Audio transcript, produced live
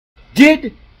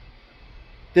Did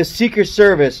the Secret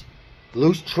Service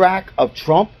lose track of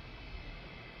Trump?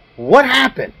 What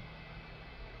happened?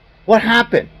 What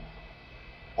happened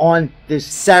on this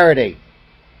Saturday?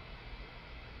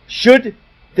 Should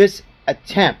this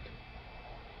attempt,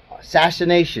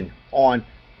 assassination on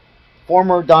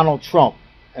former Donald Trump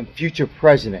and future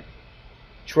President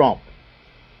Trump,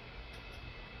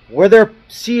 were there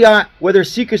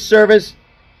Secret Service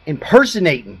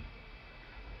impersonating?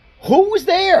 Who was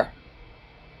there?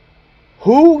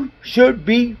 Who should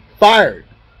be fired?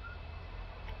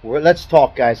 Well, let's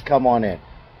talk, guys. Come on in.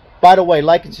 By the way,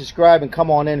 like and subscribe and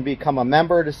come on in and become a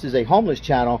member. This is a homeless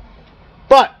channel,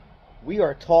 but we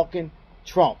are talking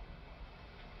Trump.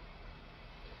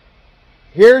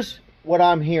 Here's what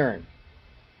I'm hearing.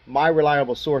 My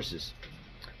reliable sources.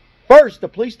 First, the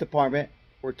police department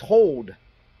were told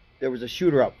there was a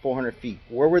shooter up 400 feet.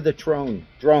 Where were the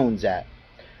drones at?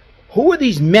 Who are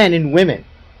these men and women?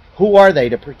 Who are they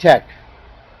to protect?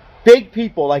 Big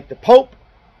people like the Pope,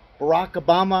 Barack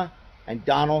Obama, and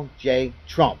Donald J.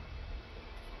 Trump.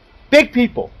 Big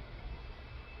people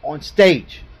on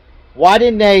stage. Why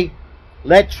didn't they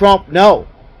let Trump know?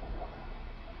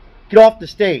 Get off the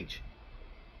stage.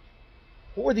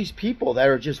 Who are these people that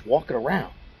are just walking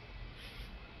around?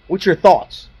 What's your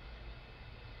thoughts?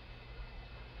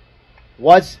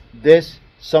 Was this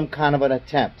some kind of an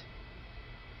attempt?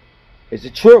 Is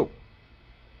it true?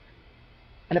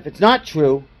 And if it's not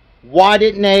true, why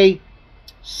didn't they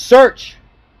search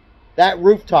that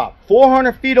rooftop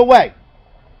 400 feet away?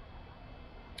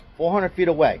 400 feet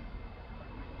away.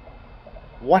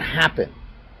 What happened?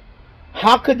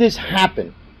 How could this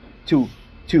happen to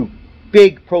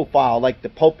big profile like the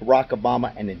Pope, Barack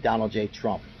Obama, and then Donald J.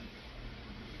 Trump?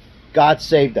 God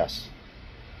saved us.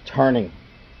 Turning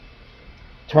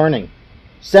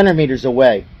centimeters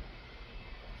away,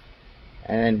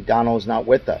 and Donald's not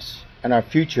with us, and our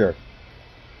future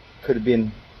could have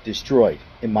been destroyed,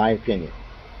 in my opinion.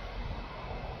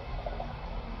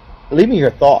 Leave me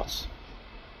your thoughts.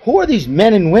 Who are these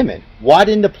men and women? Why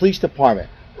didn't the police department?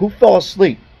 Who fell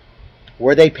asleep?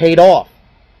 Were they paid off?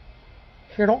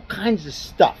 Heard all kinds of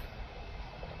stuff.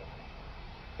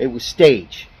 It was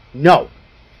staged. No,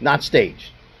 not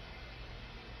staged.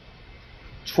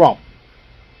 Trump,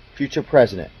 future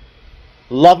president.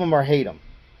 Love him or hate him.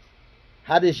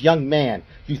 How this young man,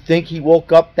 you think he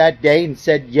woke up that day and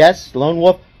said yes, lone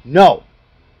wolf? No.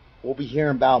 We'll be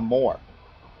hearing about more.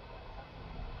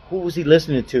 Who was he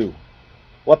listening to?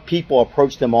 What people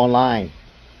approached him online?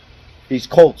 These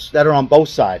cults that are on both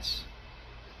sides,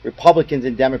 Republicans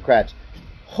and Democrats.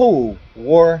 Who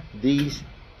were these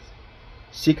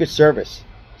Secret Service,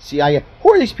 CIA? Who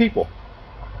are these people?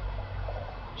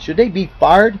 Should they be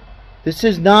fired? This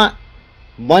is not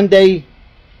Monday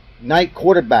night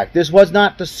quarterback. This was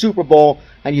not the Super Bowl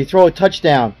and you throw a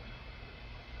touchdown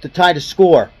to tie the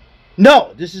score.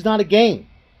 No, this is not a game.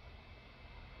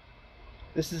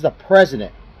 This is a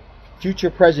president,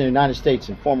 future president of the United States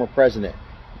and former president.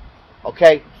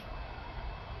 Okay?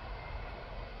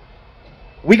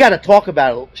 We got to talk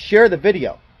about it. Share the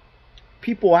video.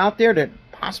 People out there that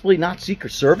possibly not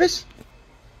Secret Service.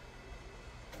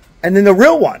 And then the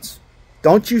real ones.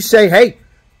 Don't you say, hey,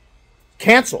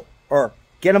 cancel or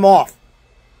get them off.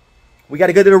 We got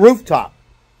to go to the rooftop.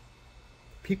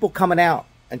 People coming out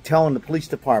and telling the police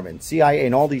department, CIA,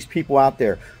 and all these people out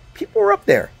there. People are up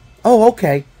there. Oh,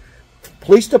 okay.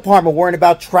 Police department worrying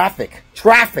about traffic.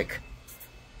 Traffic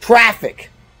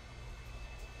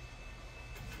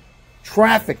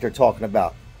they're talking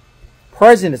about.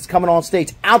 President's coming on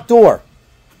stage. Outdoor.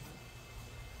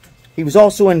 He was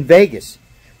also in Vegas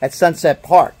at Sunset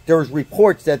Park. There was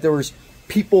reports that there was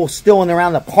people still in and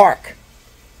around the park.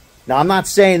 Now, I'm not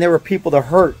saying there were people that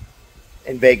hurt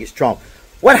in Vegas, Trump.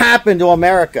 What happened to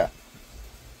America?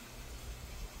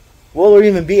 Will there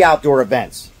even be outdoor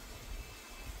events?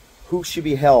 Who should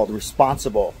be held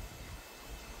responsible?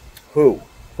 Who?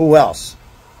 Who else?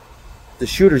 The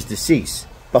shooter's deceased.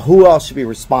 But who else should be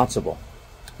responsible?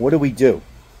 What do we do?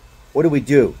 What do we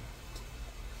do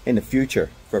in the future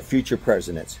for future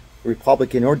presidents,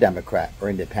 Republican or Democrat or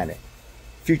independent?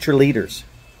 Future leaders,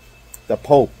 the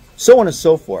Pope, so on and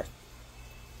so forth.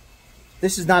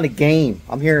 This is not a game.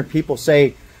 I'm hearing people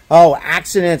say, oh,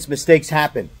 accidents, mistakes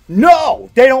happen.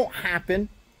 No, they don't happen.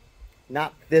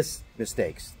 Not this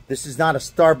mistakes. This is not a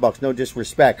Starbucks, no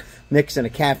disrespect, mixing a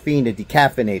caffeine to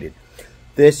decaffeinated.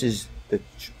 This is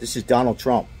Donald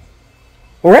Trump.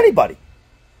 Or anybody.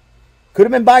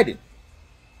 Could have been Biden.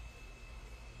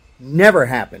 Never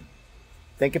happened.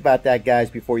 Think about that,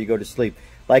 guys, before you go to sleep.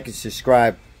 Like and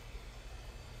subscribe.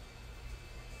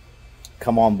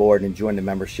 Come on board and join the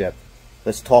membership.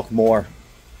 Let's talk more.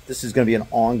 This is going to be an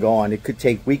ongoing. It could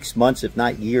take weeks, months, if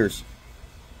not years.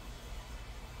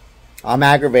 I'm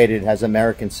aggravated as an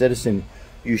American citizen.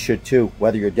 You should too,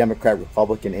 whether you're Democrat,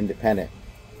 Republican, Independent.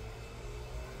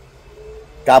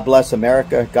 God bless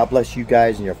America. God bless you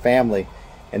guys and your family.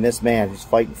 And this man who's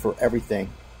fighting for everything.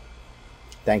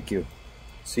 Thank you.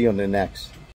 See you on the next.